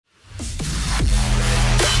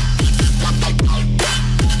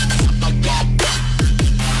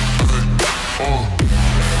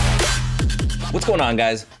What's going on,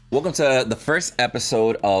 guys? Welcome to the first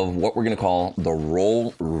episode of what we're gonna call the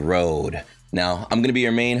Roll Road. Now, I'm gonna be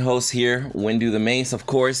your main host here, Windu the Mace, of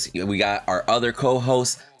course. We got our other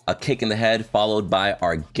co-host, A Kick in the Head, followed by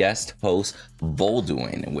our guest host,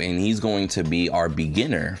 Volduin, and he's going to be our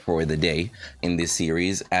beginner for the day in this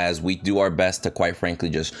series as we do our best to, quite frankly,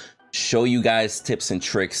 just show you guys tips and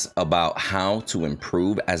tricks about how to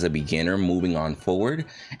improve as a beginner moving on forward,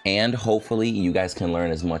 and hopefully you guys can learn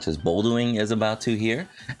as much as Volduin is about to here.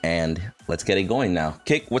 And let's get it going now.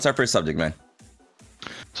 Kick, what's our first subject, man?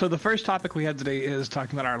 So the first topic we had today is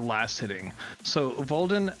talking about our last hitting. So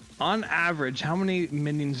Volden, on average, how many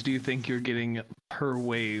minions do you think you're getting per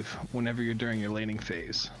wave whenever you're during your laning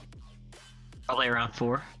phase? Probably around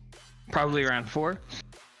 4. Probably around 4.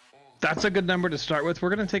 That's a good number to start with. We're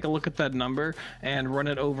going to take a look at that number and run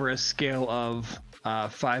it over a scale of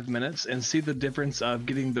 5 minutes and see the difference of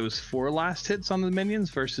getting those 4 last hits on the minions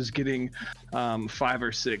versus getting 5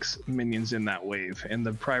 or 6 minions in that wave, and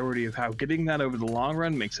the priority of how getting that over the long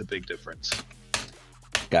run makes a big difference.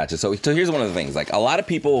 Gotcha. So here's one of the things. Like, a lot of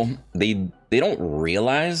people, they don't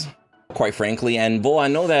realize, quite frankly, and Vol, I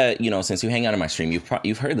know that, you know, since you hang out on my stream,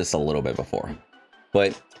 you've heard this a little bit before.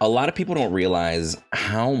 But a lot of people don't realize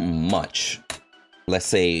how much, let's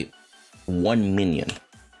say, 1 minion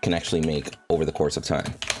can actually make over the course of time.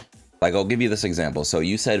 Like, I'll give you this example. So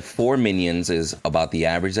you said 4 minions is about the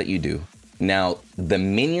average that you do. Now, the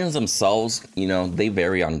minions themselves, you know, they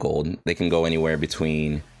vary on gold. They can go anywhere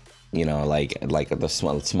between, you know, like the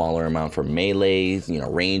smaller amount for melees, you know,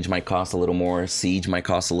 range might cost a little more, siege might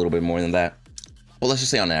cost a little bit more than that. Well, let's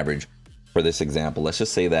just say on average, for this example, let's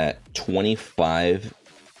just say that 25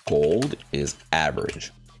 gold is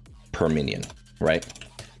average per minion, right?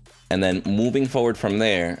 And then moving forward from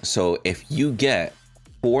there, so if you get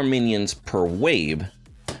 4 minions per wave,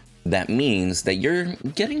 that means that you're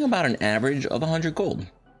getting about an average of 100 gold.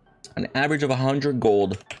 An average of 100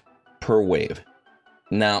 gold per wave.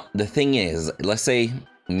 Now, the thing is, let's say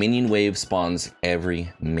minion wave spawns every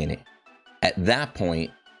minute. At that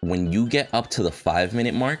point, when you get up to the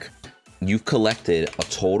 5-minute mark, you've collected a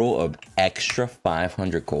total of extra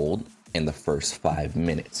 500 gold in the first 5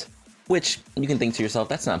 minutes. Which you can think to yourself,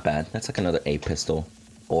 that's not bad. That's like another A pistol,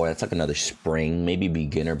 or that's like another spring, maybe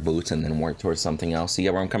beginner boots, and then work towards something else. You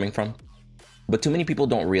get where I'm coming from? But too many people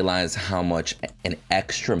don't realize how much an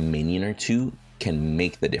extra minion or 2 can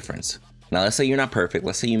make the difference. Now, let's say you're not perfect.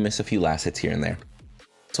 Let's say you miss a few last hits here and there.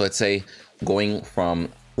 So let's say going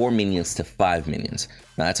from 4 minions to 5 minions.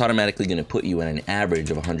 Now that's automatically going to put you at an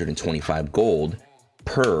average of 125 gold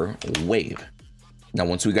per wave. Now,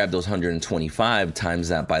 once we grab those 125 times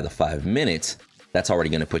that by the 5 minutes, that's already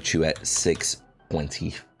going to put you at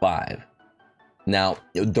 625. Now,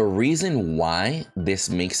 the reason why this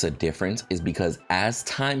makes a difference is because as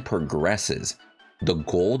time progresses, the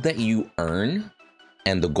gold that you earn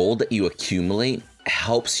and the gold that you accumulate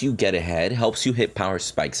helps you get ahead, helps you hit power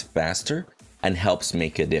spikes faster, and helps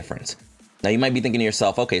make a difference. Now, you might be thinking to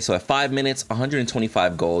yourself, okay, so at 5 minutes,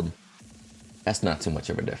 125 gold, that's not too much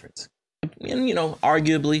of a difference. And, you know,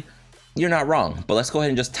 arguably, you're not wrong, but let's go ahead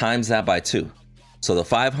and just times that by 2. So the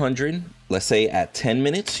 500, let's say at 10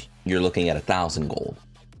 minutes, you're looking at 1,000 gold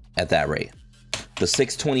at that rate. The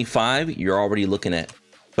 625, you're already looking at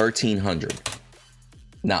 1,300.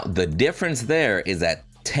 Now, the difference there is at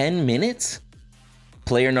 10 minutes,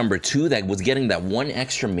 player number 2 that was getting that 1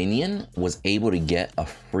 extra minion was able to get a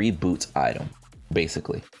free boots item,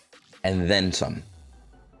 basically, and then some.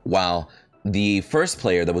 While the first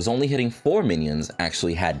player that was only hitting 4 minions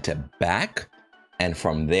actually had to back, and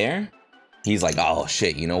from there, he's like, oh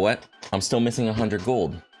shit, you know what? I'm still missing 100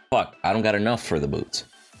 gold. Fuck, I don't got enough for the boots.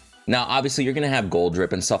 Now, obviously, you're going to have gold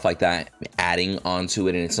drip and stuff like that adding onto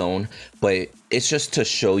it in its own, but it's just to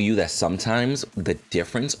show you that sometimes the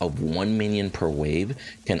difference of 1 minion per wave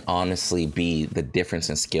can honestly be the difference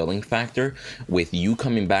in scaling factor with you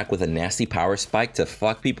coming back with a nasty power spike to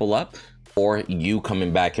fuck people up, or you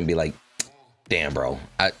coming back and be like, damn, bro,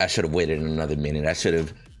 I should have waited another minute. I should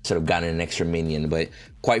have gotten an extra minion. But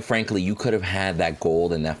quite frankly, you could have had that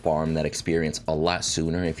gold and that farm, that experience a lot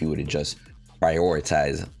sooner if you would have just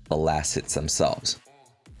prioritized the last hits themselves.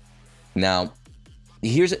 Now,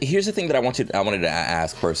 here's the thing that I wanted to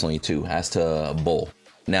ask personally too, as to Bull.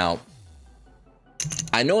 Now,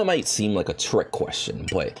 I know it might seem like a trick question,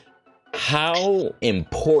 but how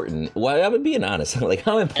important? Well, I'm being honest. Like,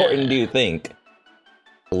 how important do you think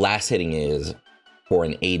last hitting is for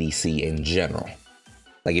an ADC in general?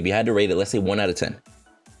 Like, if you had to rate it, let's say 1 out of 10.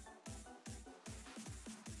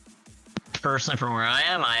 Personally, from where I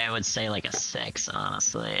am, I would say like a 6,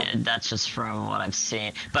 honestly. That's just from what I've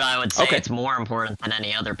seen. But I would say it's more important than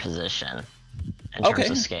any other position. in terms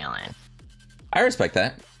of scaling. I respect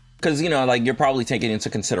that. Because, you know, like, you're probably taking into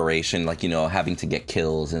consideration, like, you know, having to get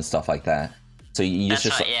kills and stuff like that. So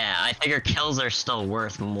yeah, I figure kills are still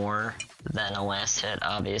worth more than a last hit.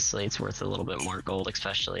 Obviously, it's worth a little bit more gold,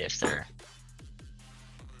 especially if they're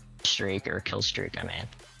streak or kill streak, I mean.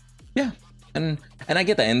 Yeah, and I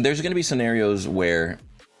get that. And there's going to be scenarios where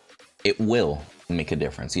it will make a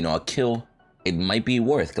difference. You know, a kill, it might be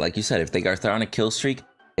worth, like you said, if they are on a kill streak,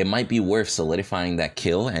 it might be worth solidifying that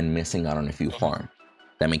kill and missing out on a few farm.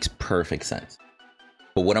 That makes perfect sense.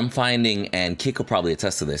 But what I'm finding, and Kik will probably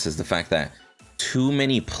attest to this, is the fact that too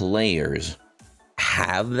many players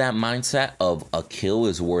have that mindset of a kill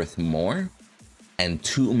is worth more, and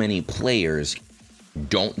too many players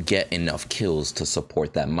don't get enough kills to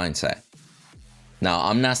support that mindset. Now,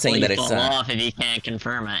 I'm not saying that it's off if you can't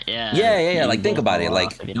confirm it. Yeah. Like, think about it.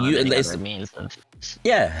 Like,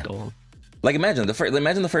 yeah. Gold. Like, imagine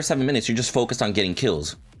the first 7 minutes you're just focused on getting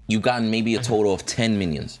kills. You've gotten maybe a total of 10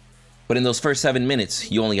 minions, but in those first 7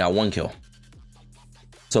 minutes you only got 1 kill.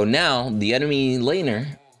 So now the enemy laner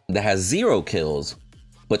that has 0 kills,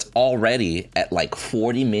 but's already at like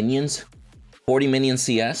 40 minions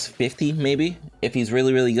CS, 50 maybe, if he's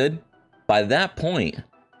really, really good. By that point,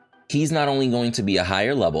 he's not only going to be a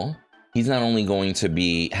higher level, he's not only going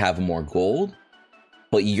to have more gold,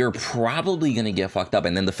 but you're probably going to get fucked up.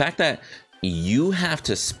 And then the fact that you have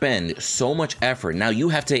to spend so much effort, now you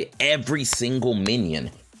have to hit every single minion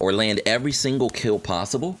or land every single kill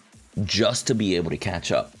possible just to be able to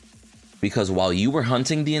catch up. Because while you were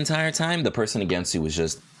hunting the entire time, the person against you was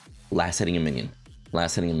just last hitting a minion,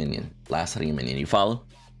 last hitting a minion, last hitting a minion. You follow?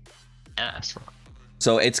 Yeah, absolutely.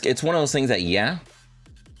 So it's one of those things that, yeah,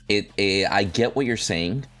 I get what you're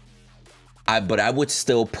saying, but I would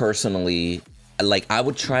still personally, like, I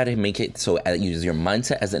would try to make it so use your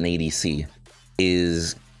mindset as an ADC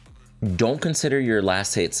is don't consider your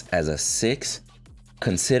last hits as a 6,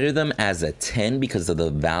 consider them as a 10 because of the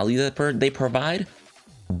value that they provide,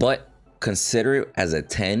 but consider it as a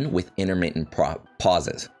 10 with intermittent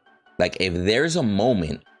pauses. Like, if there's a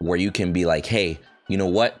moment where you can be like, hey, you know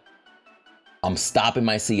what? I'm stopping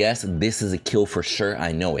my CS. This is a kill for sure.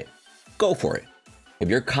 I know it. Go for it. If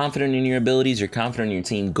you're confident in your abilities, you're confident in your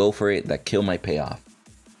team, go for it. That kill might pay off.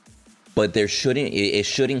 But it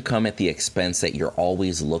shouldn't come at the expense that you're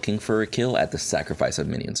always looking for a kill at the sacrifice of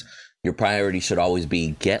minions. Your priority should always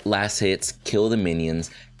be get last hits, kill the minions,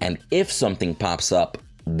 and if something pops up,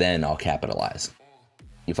 then I'll capitalize.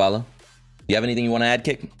 You follow? You have anything you want to add,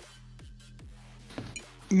 Kik?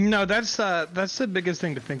 No, that's the biggest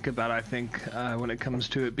thing to think about, I think, when it comes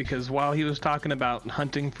to it, because while he was talking about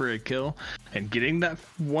hunting for a kill and getting that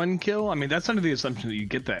 1 kill, I mean, that's under the assumption that you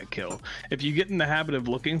get that kill. If you get in the habit of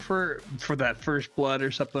looking for that first blood or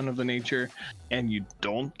something of the nature, and you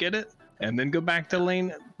don't get it, and then go back to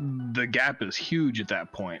lane, the gap is huge at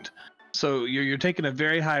that point. So you're taking a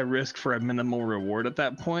very high risk for a minimal reward at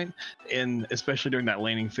that point, and especially during that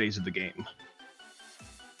laning phase of the game.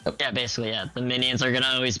 Yeah, basically, yeah. The minions are gonna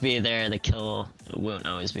always be there. The kill won't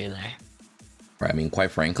always be there. Right. I mean, quite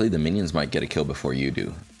frankly, the minions might get a kill before you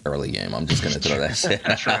do early game. I'm just gonna throw that shit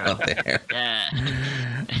out there.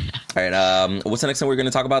 Yeah. All right. What's the next thing we're gonna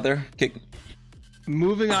talk about there, Kik?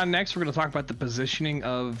 Moving on, next we're gonna talk about the positioning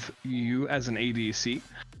of you as an ADC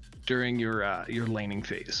during your laning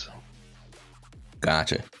phase.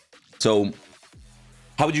 Gotcha. So,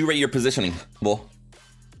 how would you rate your positioning, Bull?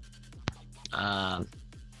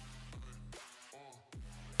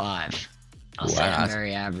 5. I'll say I'm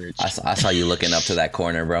very average. I saw you looking up to that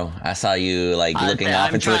corner, bro. I saw you like looking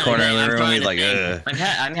off into the corner of the room. He's like, ugh.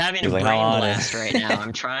 I'm having a brain blast right now.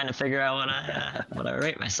 I'm trying to figure out what I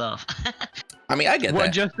rate myself. I mean, I get that.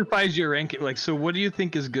 What justifies your ranking? Like, so what do you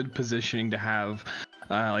think is good positioning to have?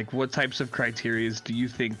 Like, what types of criteria do you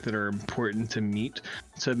think that are important to meet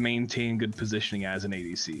to maintain good positioning as an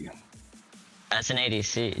ADC? As an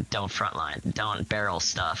ADC, don't frontline, don't barrel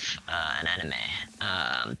stuff an enemy.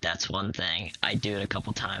 That's one thing. I do it a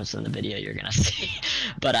couple times in the video you're gonna see,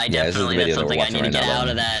 but I definitely, that's something I need to get out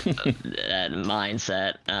of that that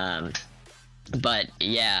mindset. But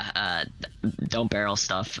yeah, don't barrel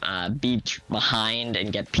stuff. Be behind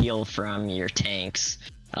and get peel from your tanks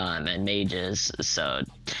and mages. So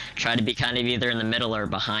try to be kind of either in the middle or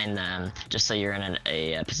behind them, just so you're in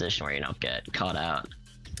a position where you don't get caught out.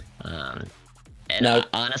 And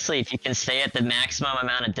honestly, if you can stay at the maximum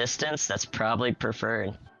amount of distance, that's probably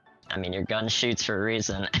preferred. I mean, your gun shoots for a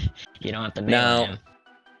reason. You don't have to nail him.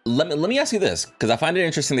 Let me ask you this, because I find it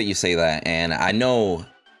interesting that you say that, and I know,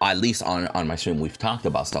 at least on my stream, we've talked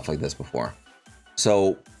about stuff like this before.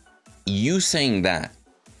 So, you saying that,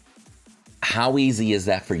 how easy is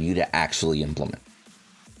that for you to actually implement?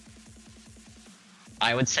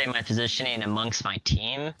 I would say my positioning amongst my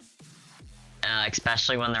team,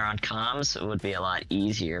 especially when they're on comms, would be a lot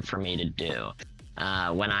easier for me to do.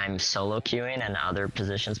 When I'm solo queuing and other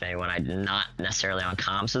positions, maybe when I'm not necessarily on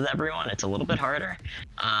comms with everyone, it's a little bit harder,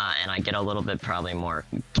 and I get a little bit probably more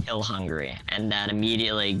kill hungry, and that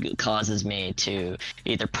immediately causes me to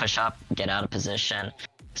either push up, get out of position.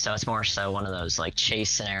 So it's more so one of those like chase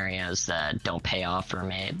scenarios that don't pay off for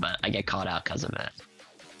me, but I get caught out because of it.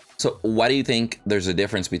 So why do you think there's a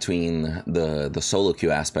difference between the solo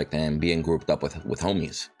queue aspect and being grouped up with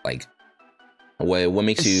homies? Like, what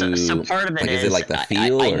makes you? So part of it like, is it like the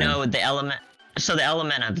feel? I know the element. So the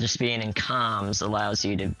element of just being in comms allows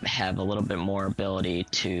you to have a little bit more ability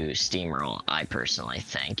to steamroll. I personally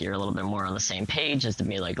think you're a little bit more on the same page as to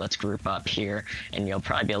be like, let's group up here, and you'll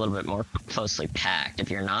probably be a little bit more closely packed. If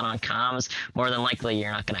you're not on comms, more than likely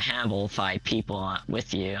you're not going to have all 5 people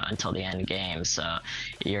with you until the end game. So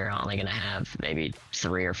you're only going to have maybe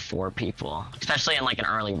 3 or 4 people, especially in like an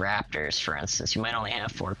early Raptors, for instance. You might only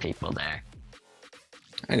have 4 people there.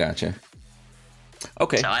 I gotcha.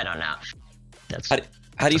 Okay. So I don't know.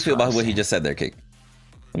 How do you feel about what he just said there, Kick?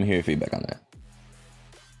 Let me hear your feedback on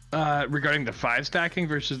that. Regarding the 5 stacking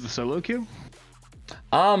versus the solo queue?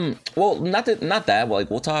 Well, not that. Like,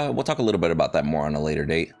 we'll talk a little bit about that more on a later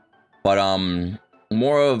date. But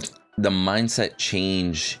more of the mindset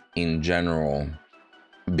change in general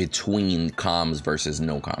between comms versus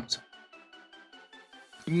no comms.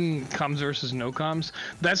 Comms versus no comms.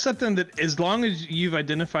 That's something that, as long as you've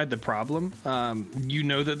identified the problem, you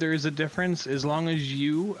know that there is a difference. As long as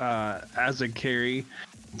you, as a carry,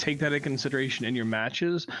 take that into consideration in your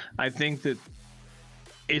matches, I think that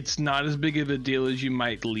it's not as big of a deal as you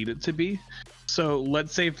might lead it to be. So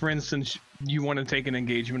let's say, for instance, you want to take an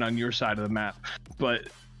engagement on your side of the map, but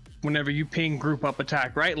whenever you ping group up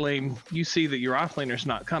attack right lane, you see that your offlaner's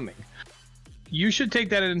not coming. You should take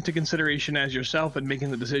that into consideration as yourself and making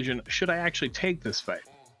the decision, should I actually take this fight?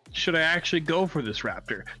 Should I actually go for this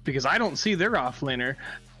Raptor? Because I don't see their offlaner,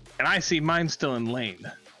 and I see mine still in lane.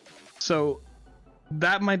 So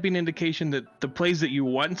that might be an indication that the plays that you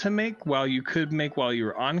want to make while you could make while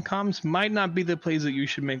you're on comms might not be the plays that you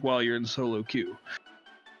should make while you're in solo queue.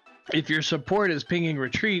 If your support is pinging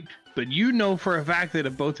retreat, but you know for a fact that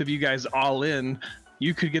if both of you guys all in,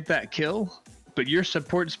 you could get that kill, but your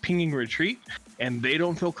support's pinging retreat and they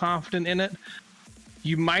don't feel confident in it,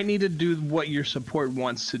 you might need to do what your support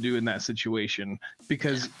wants to do in that situation.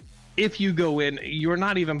 Because if you go in, you're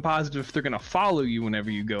not even positive if they're going to follow you whenever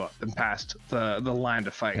you go up and past the line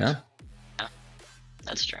to fight. Yeah,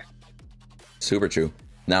 that's true. Super true.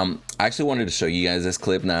 Now, I actually wanted to show you guys this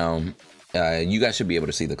clip now. You guys should be able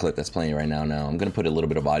to see the clip that's playing right now. I'm going to put a little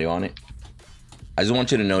bit of audio on it. I just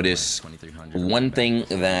want you to notice one thing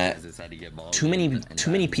that too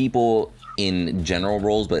many people in general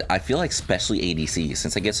roles, but I feel like especially ADCs,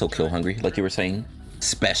 since I get so kill hungry, like you were saying,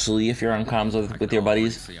 especially if you're on comms with your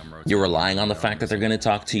buddies, you're relying on the fact that they're going to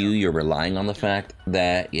talk to you. You're relying on the fact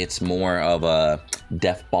that it's more of a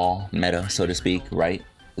death ball meta, so to speak, right?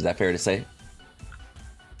 Is that fair to say?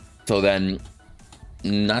 So then,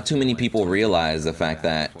 not too many people realize the fact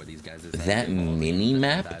that that mini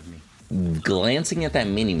map, glancing at that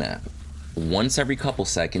mini map once every couple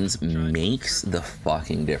seconds makes the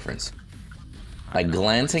fucking difference. Like,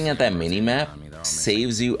 glancing at that mini map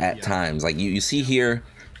saves you at times. Like, you see here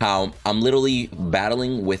how I'm literally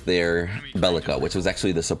battling with their Bellica, which was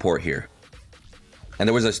actually the support here. And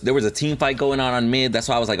there was a team fight going on mid. That's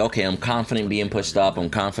why I was like, okay, I'm confident being pushed up. I'm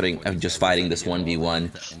confident of just fighting this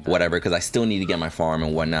 1v1, whatever, because I still need to get my farm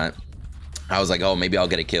and whatnot. I was like, oh, maybe I'll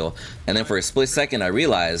get a kill. And then for a split second, I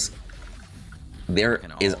realized there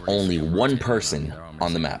is only one person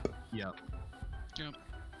on the map. Yep.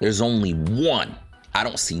 There's only one. I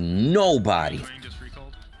don't see nobody.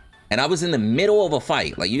 And I was in the middle of a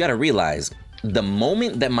fight. Like, you gotta realize, the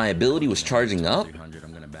moment that my ability was charging up,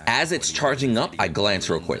 as it's charging up, I glance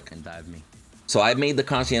real quick. So I made the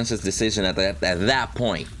conscientious decision at that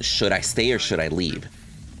point, should I stay or should I leave?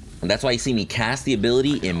 And that's why you see me cast the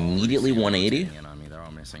ability immediately 180.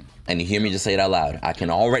 And you hear me just say it out loud. I can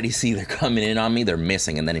already see they're coming in on me, they're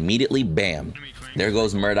missing, and then immediately, bam, there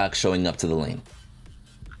goes Murdock showing up to the lane.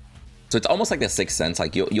 So it's almost like that sixth sense.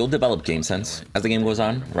 Like, you'll develop game sense as the game goes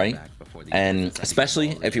on, right? And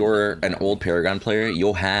especially if you're an old Paragon player,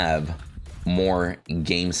 you'll have more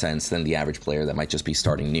game sense than the average player that might just be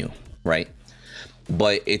starting new, right?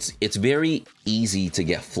 But it's very easy to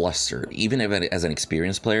get flustered, even if as an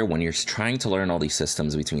experienced player, when you're trying to learn all these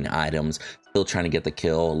systems between items, still trying to get the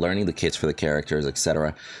kill, learning the kits for the characters,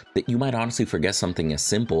 etc. That you might honestly forget something as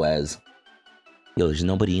simple as, yo, there's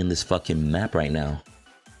nobody in this fucking map right now.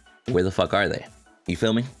 Where the fuck are they? You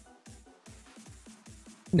feel me?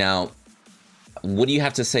 Now, what do you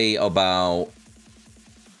have to say about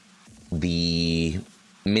the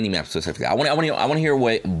minimap specifically? I want to hear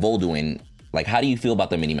what Vol doing. Like, how do you feel about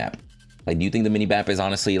the minimap? Like, do you think the minimap is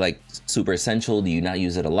honestly like super essential? Do you not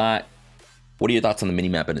use it a lot? What are your thoughts on the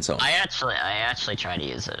minimap in its own? I actually try to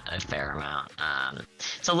use it a fair amount.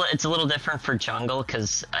 It's a little different for jungle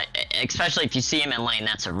because especially if you see him in lane,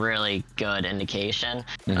 that's a really good indication.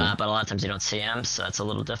 But a lot of times you don't see him, so that's a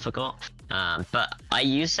little difficult. But I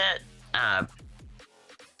use it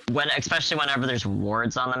especially whenever there's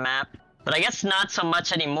wards on the map. But I guess not so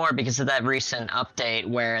much anymore because of that recent update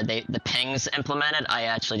where the ping's implemented. I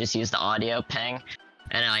actually just use the audio ping.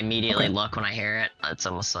 And I immediately look when I hear it. It's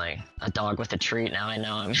almost like a dog with a treat. Now I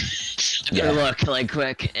know I'm look like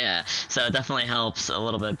quick. Yeah. So it definitely helps a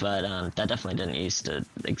little bit, but that definitely didn't used to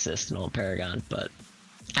exist in Old Paragon. But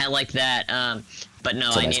I like that. But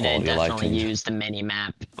no, I need to definitely use the mini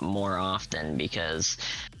map more often because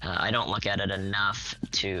I don't look at it enough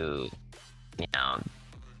to, you know,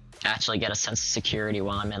 actually get a sense of security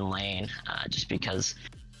while I'm in lane. Just because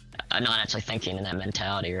I'm not actually thinking in that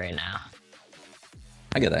mentality right now.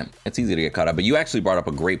 I get that. It's easy to get caught up. But you actually brought up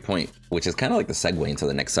a great point, which is kind of like the segue into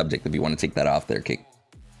the next subject if you want to take that off there, Kick.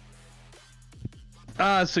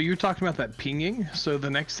 So you were talking about that pinging. So the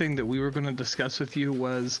next thing that we were going to discuss with you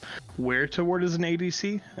was where to ward as an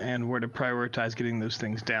ADC and where to prioritize getting those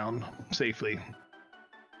things down safely.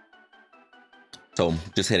 So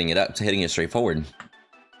just hitting it straightforward.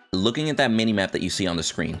 Looking at that mini map that you see on the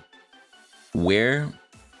screen, where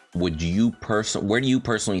do you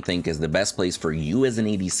personally think is the best place for you as an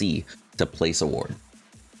ADC to place a ward?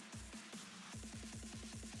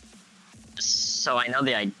 So I know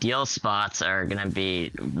the ideal spots are going to be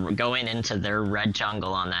going into their red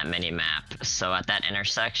jungle on that mini map. So at that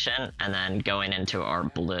intersection, and then going into our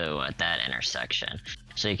blue at that intersection.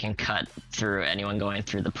 So you can cut through anyone going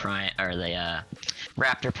through the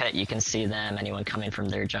Raptor pit, you can see them. Anyone coming from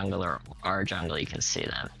their jungle or our jungle, you can see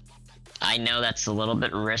them. I know that's a little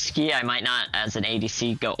bit risky. I might not, as an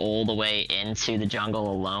ADC, go all the way into the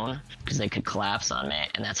jungle alone because they could collapse on me,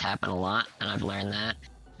 and that's happened a lot, and I've learned that.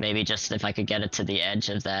 Maybe just if I could get it to the edge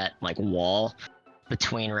of that like wall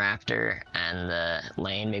between Raptor and the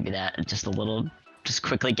lane, maybe that just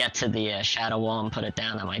quickly get to the shadow wall and put it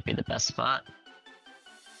down. That might be the best spot.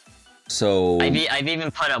 So I've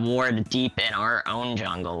even put a ward deep in our own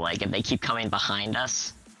jungle. Like if they keep coming behind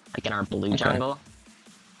us, like in our blue jungle.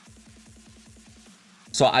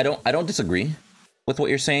 So I don't disagree with what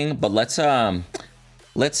you're saying, but let's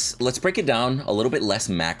break it down a little bit less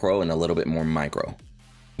macro and a little bit more micro.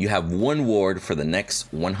 You have one ward for the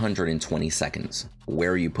next 120 seconds.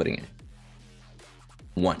 Where are you putting it?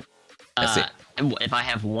 One. That's it. If I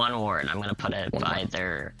have one ward, I'm gonna put it by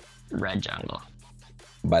their red jungle.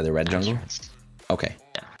 By the red jungle? Okay.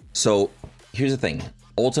 Yeah. So here's the thing.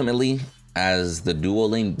 Ultimately, as the duo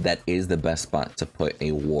lane, that is the best spot to put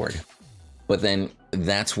a ward. But then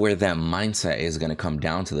that's where that mindset is going to come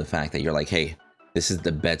down to the fact that you're like, hey, this is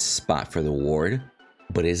the best spot for the ward,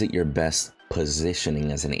 but is it your best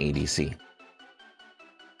positioning as an ADC?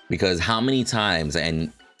 Because how many times,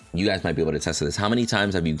 and you guys might be able to test this, how many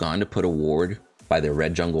times have you gone to put a ward by the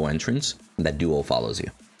red jungle entrance and that duo follows you?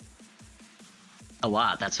 A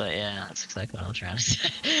lot. That's exactly what I'm trying to say.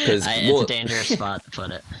 It's a dangerous spot to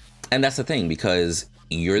put it. And that's the thing, because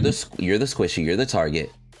you're the squishy, you're the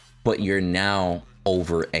target, but you're now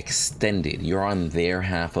overextended. You're on their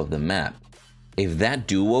half of the map. If that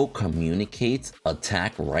duo communicates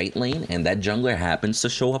attack right lane and that jungler happens to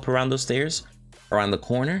show up around those stairs, around the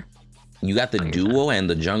corner, you got the duo and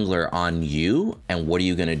the jungler on you, and what are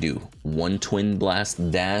you gonna do? One twin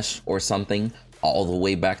blast dash or something all the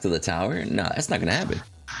way back to the tower? No, that's not gonna happen.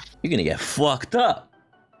 You're gonna get fucked up.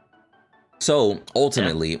 So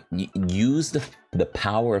ultimately, use the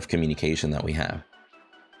power of communication that we have.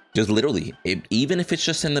 Just literally, even if it's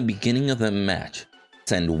just in the beginning of the match,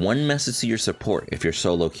 send one message to your support if you're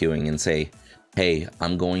solo queuing and say, hey,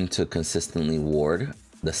 I'm going to consistently ward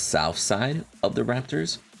the south side of the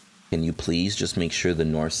Raptors. Can you please just make sure the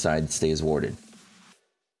north side stays warded?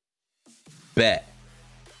 Bet.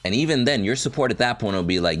 And even then, your support at that point will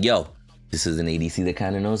be like, yo, this is an ADC that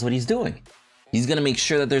kind of knows what he's doing. He's going to make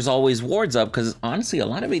sure that there's always wards up, because honestly, a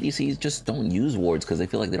lot of ADCs just don't use wards because they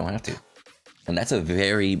feel like they don't have to. And that's a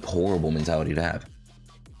very horrible mentality to have.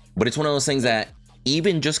 But it's one of those things that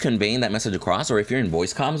even just conveying that message across, or if you're in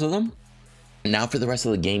voice comms with them, now for the rest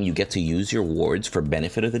of the game, you get to use your wards for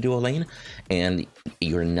benefit of the duo lane, and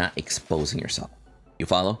you're not exposing yourself. You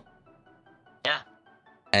follow? Yeah.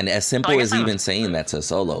 And as simple as even saying that to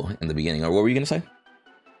solo in the beginning, or what were you going to say?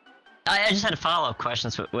 I just had follow-up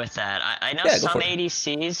questions with that. I know some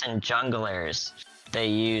ADCs and junglers, they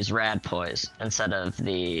use Rad Poise instead of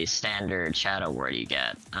the standard Shadow Ward you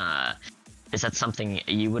get. Is that something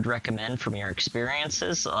you would recommend from your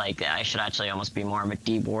experiences? Like, I should actually almost be more of a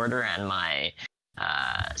de-warder and my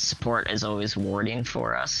support is always warding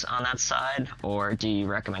for us on that side? Or do you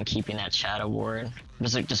recommend keeping that Shadow Ward?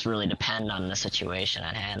 Does it just really depend on the situation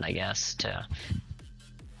at hand, I guess, too?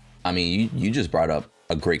 I mean, you just brought up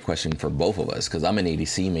a great question for both of us, because I'm an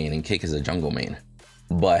ADC main and Kick is a jungle main.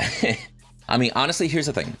 But, I mean, honestly, here's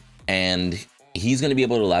the thing. And he's going to be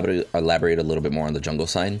able to elaborate a little bit more on the jungle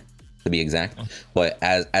side, to be exact. But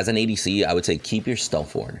as an ADC, I would say keep your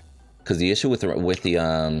stealth ward. Because the issue with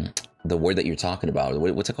the word that you're talking about,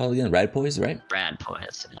 what's it called again? Rad Poise, right? Rad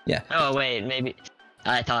Poise. Yeah. Oh, wait, maybe...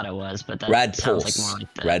 I thought it was, but that Rad sounds Pulse. like more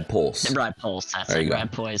like the... Rad Pulse. The Rad Pulse, that's there it. You go.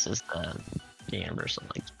 Rad Poise is the universal,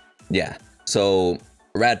 like... Yeah. So,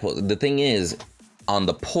 Rad Pulse. The thing is, on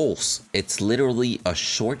the Pulse, it's literally a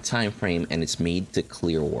short time frame and it's made to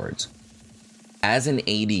clear wards. As an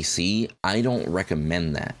ADC, I don't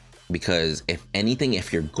recommend that. Because if anything,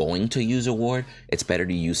 if you're going to use a ward, it's better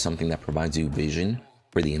to use something that provides you vision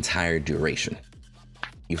for the entire duration.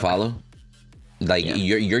 You follow? Like, yeah.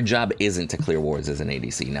 Your job isn't to clear wards as an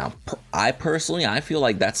ADC. Now, I feel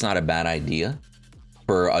like that's not a bad idea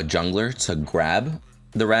for a jungler to grab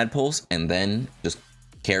the Rad Pulse and then just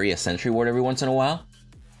carry a sentry ward every once in a while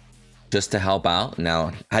just to help out.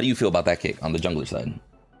 Now, how do you feel about that, Kick, on the jungler side?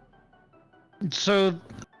 So,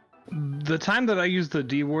 the time that I use the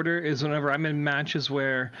D-warder is whenever I'm in matches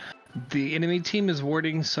where the enemy team is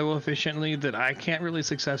warding so efficiently that I can't really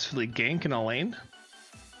successfully gank in a lane.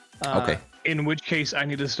 Okay. In which case, I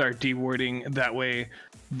need to start de-warding. That way,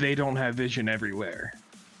 they don't have vision everywhere.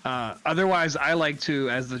 Otherwise, I like to,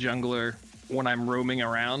 as the jungler, when I'm roaming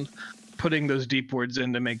around, putting those deep wards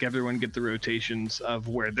in to make everyone get the rotations of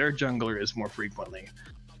where their jungler is more frequently.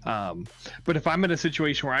 But if I'm in a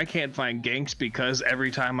situation where I can't find ganks because every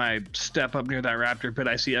time I step up near that raptor pit,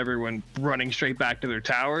 I see everyone running straight back to their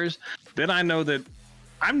towers, then I know that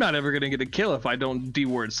I'm not ever going to get a kill if I don't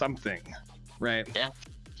de-ward something, right? Yeah.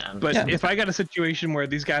 But yeah, if I got a situation where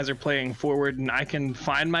these guys are playing forward and I can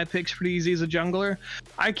find my picks pretty easy as a jungler,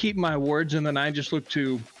 I keep my wards and then I just look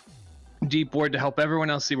to deep ward to help everyone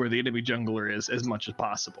else see where the enemy jungler is as much as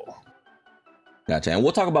possible. Gotcha. And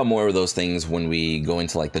we'll talk about more of those things when we go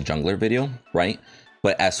into like the jungler video, right?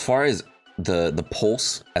 But as far as the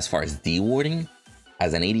pulse, as far as de-warding,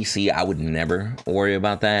 as an ADC, I would never worry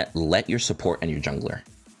about that. Let your support and your jungler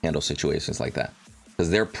handle situations like that. Because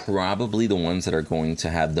they're probably the ones that are going to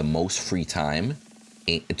have the most free time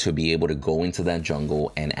to be able to go into that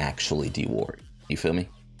jungle and actually de-ward. You feel me?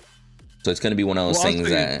 So it's going to be one of those things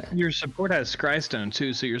that... Your support has Scrystone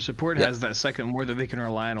too, so your support has that second ward that they can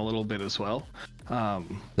rely on a little bit as well. So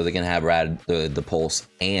they can have the pulse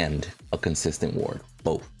and a consistent ward,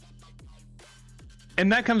 both.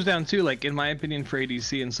 And that comes down to, like, in my opinion, for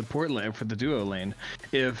ADC and support lane, for the duo lane,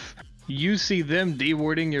 if you see them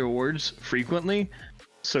de-warding your wards frequently,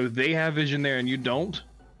 so they have vision there and you don't,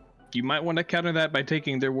 you might want to counter that by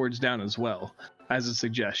taking their wards down as well, as a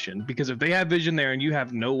suggestion. Because if they have vision there and you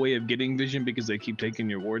have no way of getting vision because they keep taking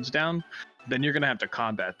your wards down, then you're going to have to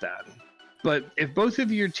combat that. But if both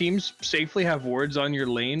of your teams safely have wards on your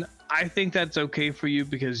lane, I think that's okay for you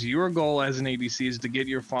because your goal as an ADC is to get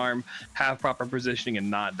your farm, have proper positioning, and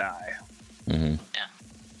not die. Mm-hmm. Yeah.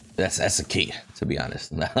 That's the key, to be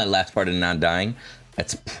honest. That last part of not dying,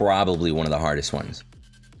 that's probably one of the hardest ones.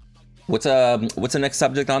 What's the next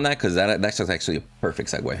subject on that? Because that's just actually a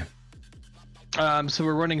perfect segue. So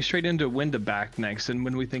we're running straight into when to back next, and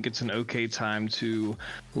when we think it's an okay time to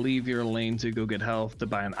leave your lane to go get health, to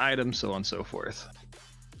buy an item, so on and so forth.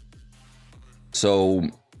 So,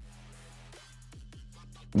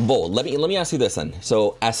 Vol, let me ask you this then.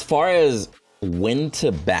 So, as far as when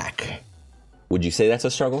to back, would you say that's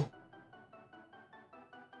a struggle?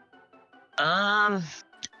 Not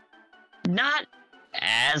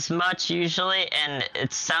as much usually, and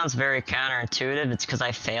it sounds very counterintuitive. It's because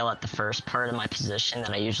I fail at the first part of my position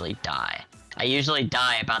that I usually die. I usually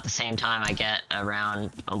die about the same time I get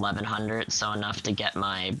around 1100, so enough to get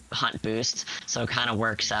my hunt boost. So it kind of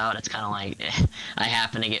works out. It's kind of like I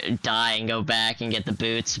happen to die and go back and get the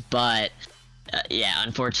boots, but yeah,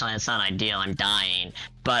 unfortunately it's not ideal. I'm dying,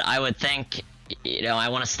 but I would think, you know, I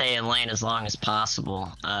want to stay in lane as long as possible,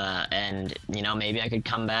 and, you know, maybe I could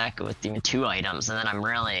come back with even 2 items, and then I'm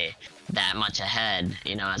really that much ahead.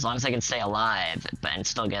 You know, as long as I can stay alive and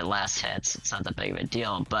still get last hits, it's not that big of a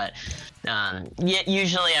deal. But yeah,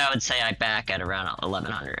 usually I would say I back at around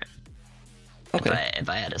 1100. Okay. If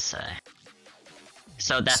I had to say.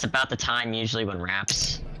 So that's about the time usually when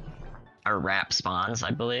Rap spawns,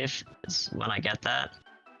 I believe, is when I get that.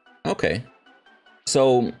 Okay.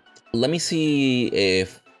 So let me see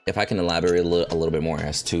if I can elaborate a little bit more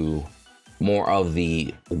as to more of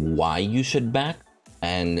the why you should back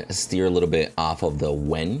and steer a little bit off of the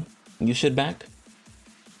when you should back.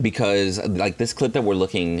 Because like this clip that we're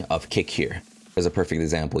looking of Kick here is a perfect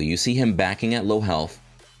example. You see him backing at low health.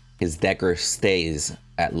 His Decker stays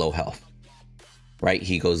at low health, right?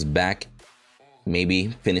 He goes back, maybe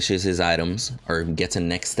finishes his items or gets a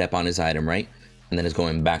next step on his item, right? And then is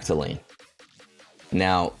going back to lane.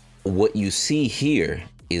 Now, what you see here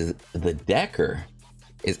is the Decker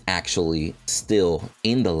is actually still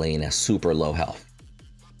in the lane at super low health.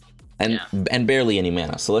 And barely any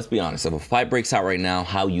mana. So let's be honest, if a fight breaks out right now,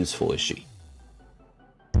 how useful is she?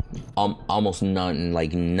 Almost none,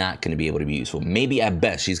 like not going to be able to be useful. Maybe at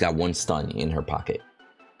best, she's got 1 stun in her pocket.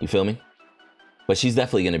 You feel me? But she's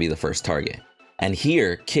definitely going to be the first target. And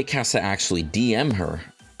here, Kick has to actually DM her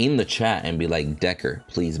in the chat and be like, Decker,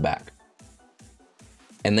 please back.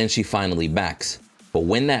 And then she finally backs. But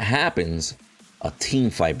when that happens, a team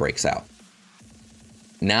fight breaks out.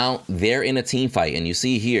 Now they're in a team fight, and you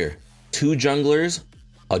see here, 2 junglers,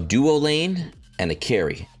 a duo lane, and a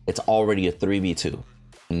carry. It's already a 3v2,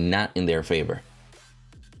 not in their favor.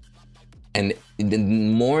 And the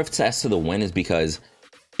more of test to the win is because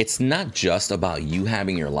it's not just about you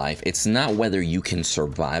having your life. It's not whether you can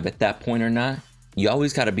survive at that point or not. You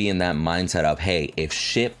always got to be in that mindset of, hey, if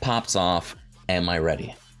shit pops off, am I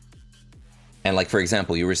ready? And like, for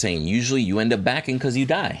example, you were saying, usually you end up backing because you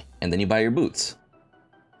die and then you buy your boots.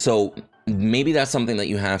 So maybe that's something that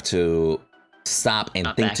you have to stop and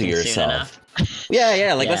think to yourself.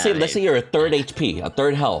 Yeah. Like let's say you're a 3rd HP, a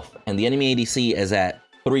 3rd health, and the enemy ADC is at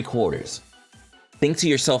 3/4. Think to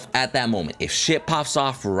yourself at that moment, if shit pops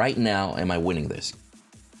off right now, am I winning this?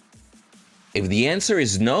 If the answer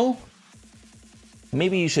is no,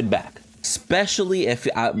 maybe you should back. Especially if,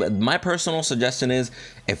 my personal suggestion is,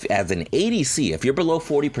 if as an ADC, if you're below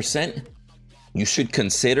 40%, you should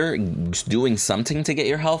consider doing something to get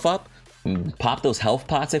your health up. Pop those health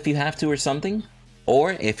pots if you have to or something.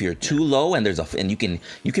 Or if you're too low and you can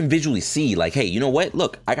visually see like, hey, you know what?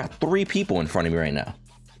 Look, I got 3 people in front of me right now.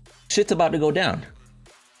 Shit's about to go down.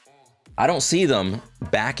 I don't see them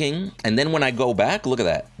backing. And then when I go back, look at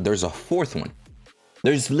that. There's a 4th one.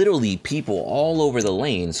 There's literally people all over the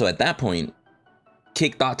lane. So at that point,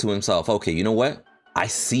 Kick thought to himself, okay, you know what? I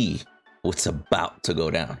see what's about to go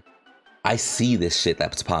down. I see this shit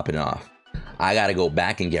that's popping off. I gotta go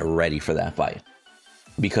back and get ready for that fight.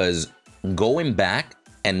 Because going back,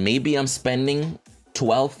 and maybe I'm spending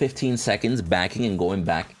 12, 15 seconds backing and going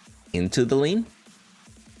back into the lane,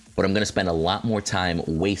 but I'm gonna spend a lot more time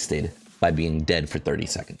wasted by being dead for 30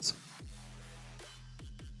 seconds.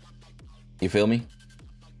 You feel me?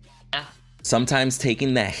 Yeah. Sometimes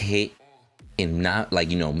taking that hit and not,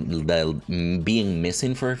 like, you know, the being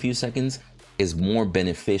missing for a few seconds is more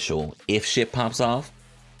beneficial if shit pops off,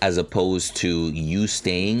 as opposed to you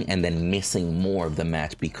staying and then missing more of the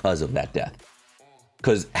match because of that death.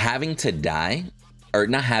 Because having to die, or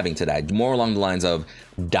not having to die, more along the lines of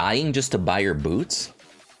dying just to buy your boots,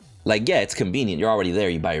 like, yeah, it's convenient, you're already there,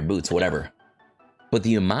 you buy your boots, whatever. But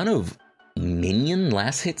the amount of minion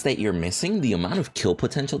last hits that you're missing, the amount of kill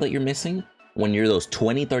potential that you're missing when you're those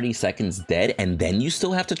 20, 30 seconds dead, and then you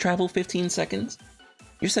still have to travel 15 seconds,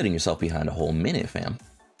 you're setting yourself behind a whole minute, fam.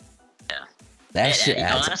 Yeah. That shit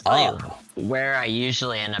adds honestly, up. Where I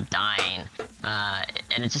usually end up dying,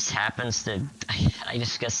 and it just happens to, I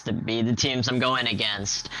just guess to be the teams I'm going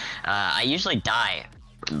against, I usually die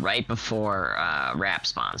right before Rap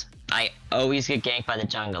spawns. I always get ganked by the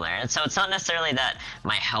jungler, and so it's not necessarily that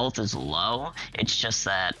my health is low, it's just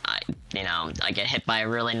that I get hit by a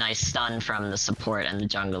really nice stun from the support and the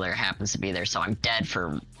jungler happens to be there, so I'm dead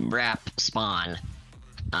for Rap spawn.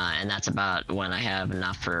 And that's about when I have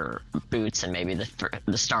enough for boots and maybe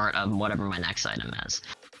the start of whatever my next item is.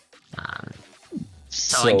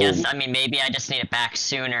 So I guess, I mean, maybe I just need it back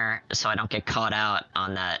sooner so I don't get caught out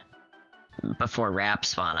on that before Rap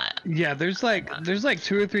spawn. Yeah, there's like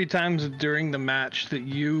 2 or 3 times during the match that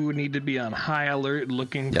you need to be on high alert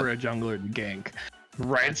looking for a jungler to gank.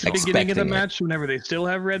 Right at the beginning of the match, whenever they still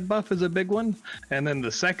have red buff, is a big one. And then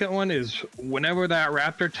the second one is whenever that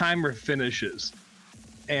Raptor timer finishes.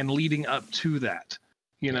 And leading up to that,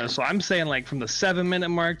 you know, so I'm saying like from the 7-minute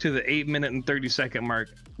mark to the 8-minute and 30-second mark,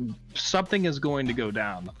 something is going to go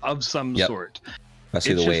down of some sort. That's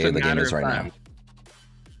the way the game is right now.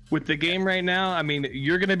 with the game right now, I mean,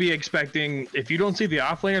 you're going to be expecting, if you don't see the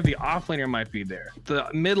offlaner might be there. The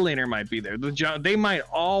mid laner might be there. They might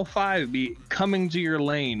all 5 be coming to your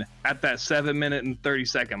lane at that 7 minute and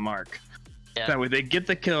 30-second mark. Yeah. That way they get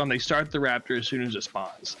the kill and they start the Raptor as soon as it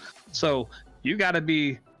spawns. So you got to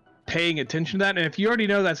be paying attention to that. And if you already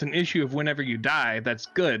know that's an issue of whenever you die, that's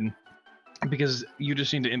good, because you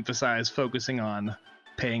just need to emphasize focusing on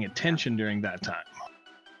paying attention during that time.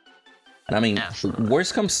 And I mean,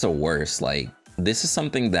 worst comes to worst, like, this is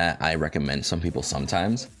something that I recommend some people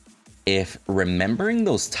sometimes. If remembering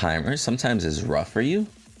those timers sometimes is rough for you,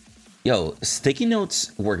 yo, sticky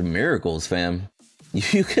notes work miracles, fam.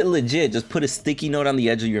 You could legit just put a sticky note on the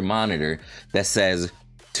edge of your monitor that says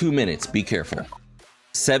 2 minutes, be careful.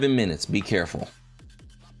 7 minutes, be careful.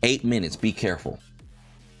 8 minutes, be careful.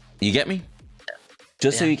 You get me?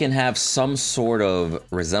 Just so you can have some sort of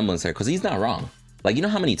resemblance there, because he's not wrong. Like, you know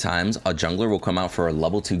how many times a jungler will come out for a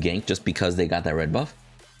level 2 gank just because they got that red buff?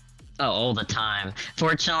 Oh, all the time.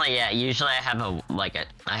 Fortunately, yeah, usually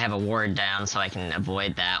I have a ward down so I can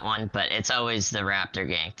avoid that one, but it's always the Raptor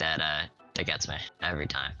gank that gets me every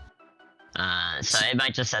time. So it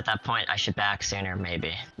might just at that point I should back sooner,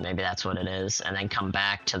 maybe that's what it is, and then come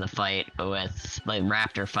back to the fight with like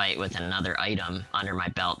Raptor fight with another item under my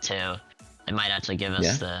belt too. It might actually give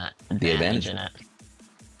us the advantage in it.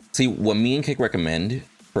 See, what me and Kick recommend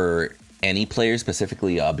for any player,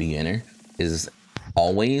 specifically a beginner, is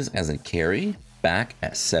always, as a carry, back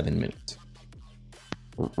at 7 minutes.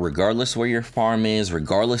 Regardless where your farm is,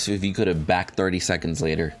 regardless if you could have backed 30 seconds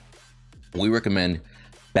later, we recommend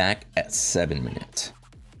back at 7 minutes.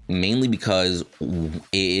 Mainly because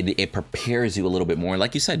it prepares you a little bit more.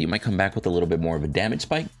 Like you said, you might come back with a little bit more of a damage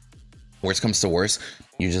spike. Worst comes to worst,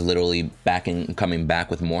 you're just literally coming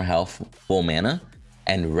back with more health, full mana,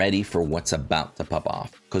 and ready for what's about to pop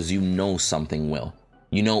off, because you know something will.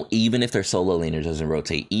 You know, even if their solo laner doesn't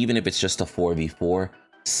rotate, even if it's just a 4v4,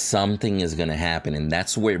 something is going to happen. And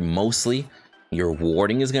that's where mostly your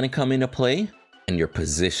warding is going to come into play and your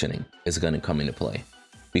positioning is going to come into play.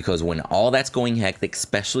 Because when all that's going hectic,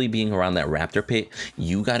 especially being around that Raptor pit,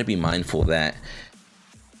 you got to be mindful that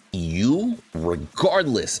you,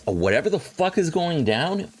 regardless of whatever the fuck is going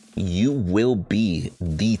down, you will be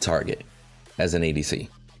the target. As an ADC,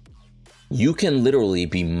 you can literally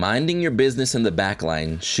be minding your business in the back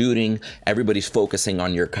line, shooting, everybody's focusing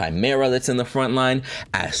on your Chimera that's in the front line.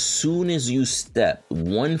 As soon as you step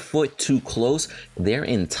 1 foot too close, their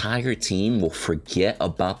entire team will forget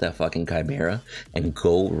about that fucking Chimera and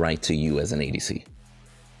go right to you as an ADC.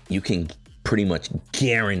 You can pretty much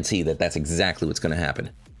guarantee that that's exactly what's going to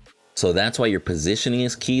happen. So that's why your positioning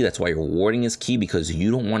is key. That's why your warding is key, because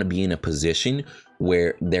you don't want to be in a position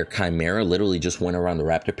where their Chimera literally just went around the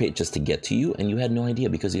Raptor pit just to get to you and you had no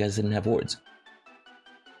idea because you guys didn't have wards.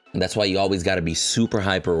 And that's why you always got to be super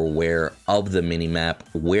hyper aware of the minimap,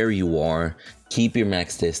 where you are, keep your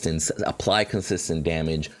max distance, apply consistent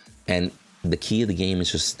damage, and the key of the game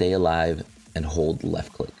is just stay alive and hold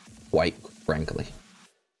left click, quite frankly,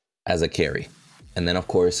 as a carry. And then, of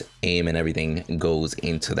course, aim and everything goes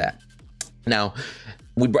into that. Now,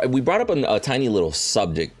 we brought up a tiny little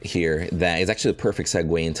subject here that is actually a perfect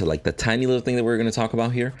segue into like the tiny little thing that we're going to talk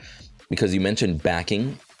about here, because you mentioned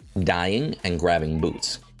backing, dying, and grabbing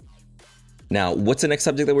boots. Now, what's the next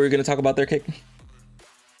subject that we're going to talk about there, Kick?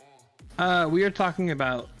 We are talking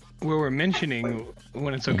about where we're mentioning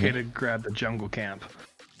when it's okay to grab the jungle camp,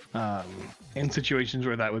 in situations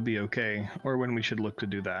where that would be okay, or when we should look to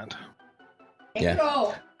do that.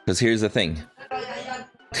 Yeah, because here's the thing.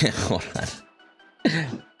 Hold on.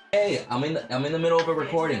 Hey, I'm in the middle of a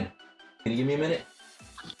recording. Can you give me a minute?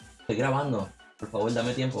 Estoy grabando. Por favor,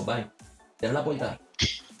 dame tiempo. Bye. Cierra la puerta.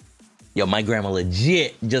 Yo, my grandma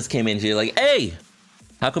legit just came in. She's like, "Hey,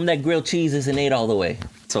 how come that grilled cheese isn't ate all the way?"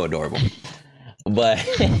 So adorable. But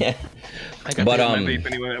I got my vape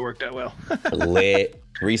anyway. That worked out well. Lit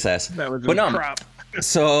recess. That was a crop.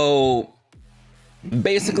 So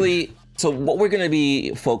basically, what we're gonna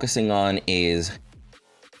be focusing on is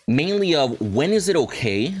mainly of when is it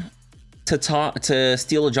okay to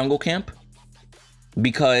steal a jungle camp,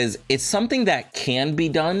 because it's something that can be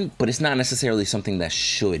done, but it's not necessarily something that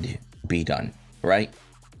should be done, right?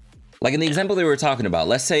 Like in the example that we were talking about,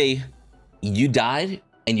 let's say you died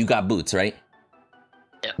and you got boots, right?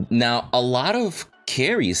 Yep. Now, a lot of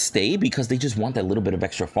carries stay because they just want that little bit of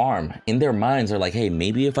extra farm. In their minds, they're like, hey,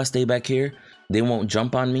 maybe if I stay back here, they won't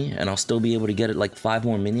jump on me and I'll still be able to get it like 5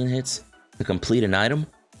 more minion hits to complete an item.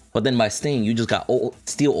 But then by staying, you just got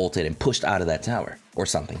steel ulted and pushed out of that tower or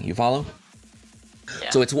something. You follow? Yeah.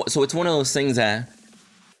 So it's one of those things that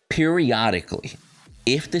periodically,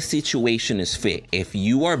 if the situation is fit, if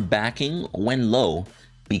you are backing when low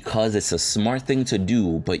because it's a smart thing to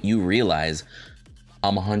do, but you realize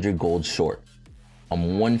I'm 100 gold short,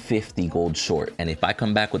 I'm 150 gold short, and if I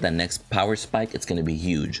come back with that next power spike, it's going to be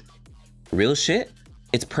huge. Real shit,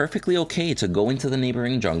 it's perfectly okay to go into the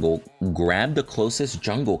neighboring jungle, grab the closest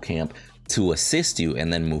jungle camp to assist you,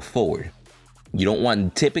 and then move forward. You don't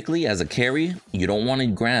want, typically as a carry, you don't want to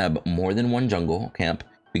grab more than one jungle camp,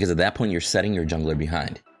 because at that point you're setting your jungler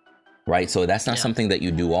behind, right? So that's not something that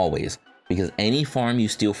you do always, because any farm you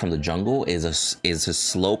steal from the jungle is a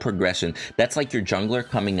slow progression. That's like your jungler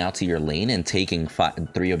coming out to your lane and taking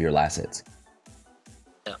 3 of your last hits.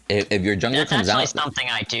 If your jungler comes out, that's actually something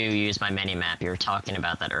I do use my mini map. You were talking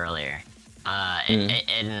about that earlier.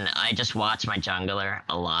 And I just watch my jungler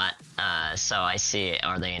a lot, so I see,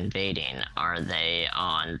 are they invading? Are they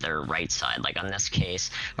on their right side? Like on this case,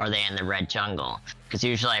 are they in the red jungle? Because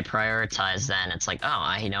usually I prioritize then. It's like,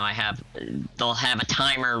 oh, they'll have a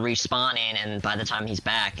timer respawning, and by the time he's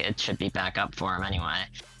back, it should be back up for him anyway.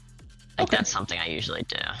 Like that's something I usually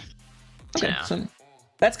do. Okay, so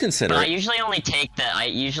that's considerate. But I usually only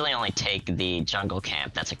take the jungle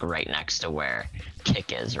camp that's like right next to where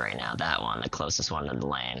Kick is right now. That one, the closest one to the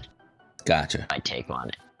lane. Gotcha. I take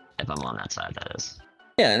one if I'm on that side, that is.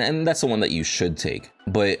 Yeah, and that's the one that you should take.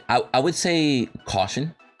 But I would say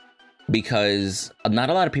caution, because not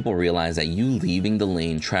a lot of people realize that you leaving the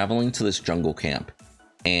lane, traveling to this jungle camp,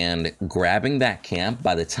 and grabbing that camp,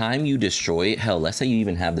 by the time you destroy it, hell, let's say you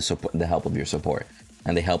even have the help of your support,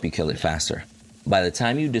 and they help you kill it faster. By the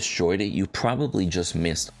time you destroyed it, you probably just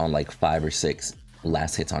missed on like 5 or 6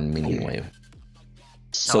 last hits on minion wave.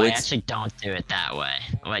 So I actually don't do it that way,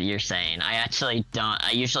 what you're saying. I actually don't.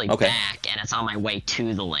 I usually back, and it's on my way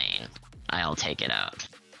to the lane. I'll take it out.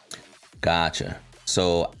 Gotcha.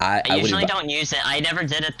 So I usually don't use it. I never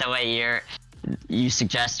did it the way you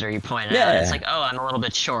suggested or you pointed out. It's like, oh, I'm a little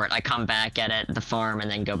bit short. I come back at the farm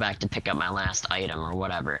and then go back to pick up my last item or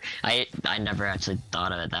whatever. I never actually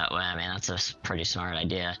thought of it that way. I mean, that's a pretty smart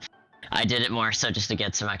idea. I did it more so just to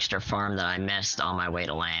get some extra farm that I missed on my way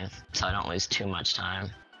to lane, so I don't lose too much time.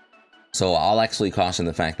 So I'll actually caution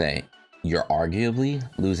the fact that you're arguably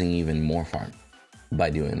losing even more farm by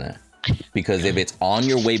doing that. Because if it's on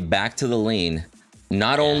your way back to the lane,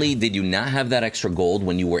 not only did you not have that extra gold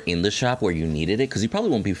when you were in the shop where you needed it, because you probably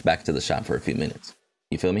won't be back to the shop for a few minutes.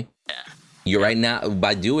 You feel me? Yeah. You're right now,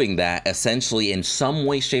 by doing that, essentially in some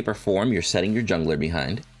way, shape, or form, you're setting your jungler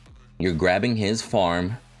behind. You're grabbing his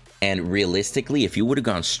farm. And realistically, if you would have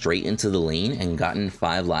gone straight into the lane and gotten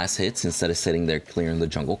 5 last hits instead of sitting there clearing the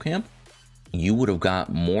jungle camp, you would have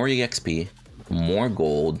got more EXP, more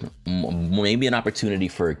gold, maybe an opportunity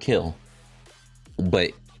for a kill.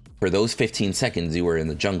 But for those 15 seconds, you were in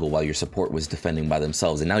the jungle while your support was defending by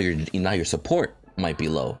themselves, and now your support might be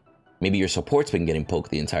low. Maybe your support's been getting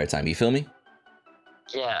poked the entire time. You feel me?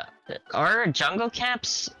 Yeah. Our jungle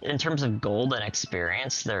camps, in terms of gold and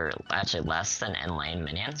experience, they're actually less than in-lane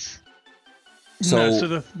minions.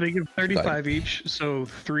 So they give 35 each, so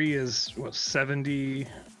 3 is, what, 70?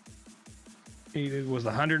 It was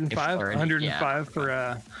 105? 105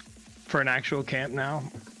 for an actual camp now.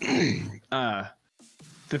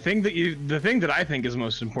 The thing that I think is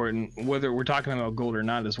most important, whether we're talking about gold or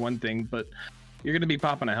not, is one thing, but you're going to be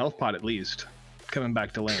popping a health pot at least. Coming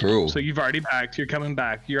back to lane. True. So you've already backed, you're coming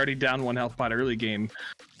back, you're already down 1 health pot early game,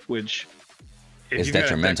 which if you've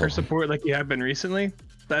got a decker support like you have been recently,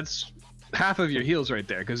 that's half of your heals right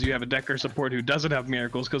there, because you have a decker support who doesn't have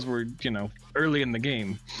miracles because we're, early in the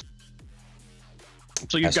game.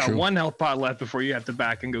 So you've got 1 health pot left before you have to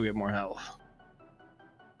back and go get more health.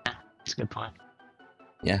 Yeah, that's a good point.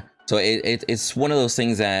 Yeah. So it's one of those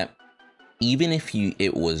things that even if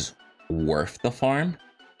it was worth the farm,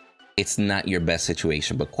 it's not your best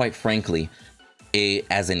situation. But quite frankly,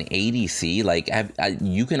 as an ADC, like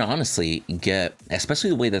you can honestly get, especially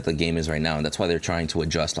the way that the game is right now, and that's why they're trying to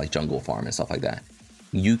adjust like jungle farm and stuff like that,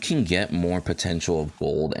 you can get more potential of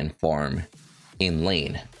gold and farm in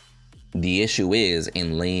lane. The issue is,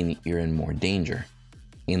 in lane you're in more danger.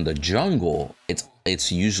 In the jungle,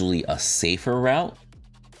 it's usually a safer route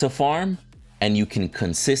to farm, and you can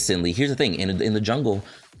consistently, here's the thing, in the jungle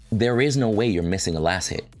there is no way you're missing a last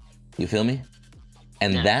hit. You feel me?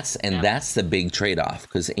 And that's the big trade-off,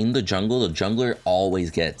 because in the jungle, the jungler always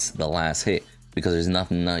gets the last hit because there's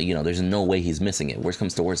nothing, there's no way he's missing it. Worst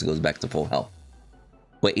comes to worst, it goes back to full health.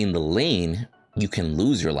 But in the lane, you can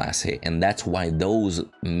lose your last hit, and that's why those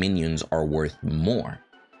minions are worth more,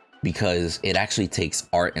 because it actually takes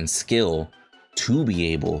art and skill to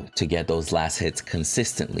be able to get those last hits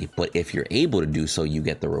consistently. But if you're able to do so, you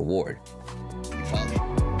get the reward.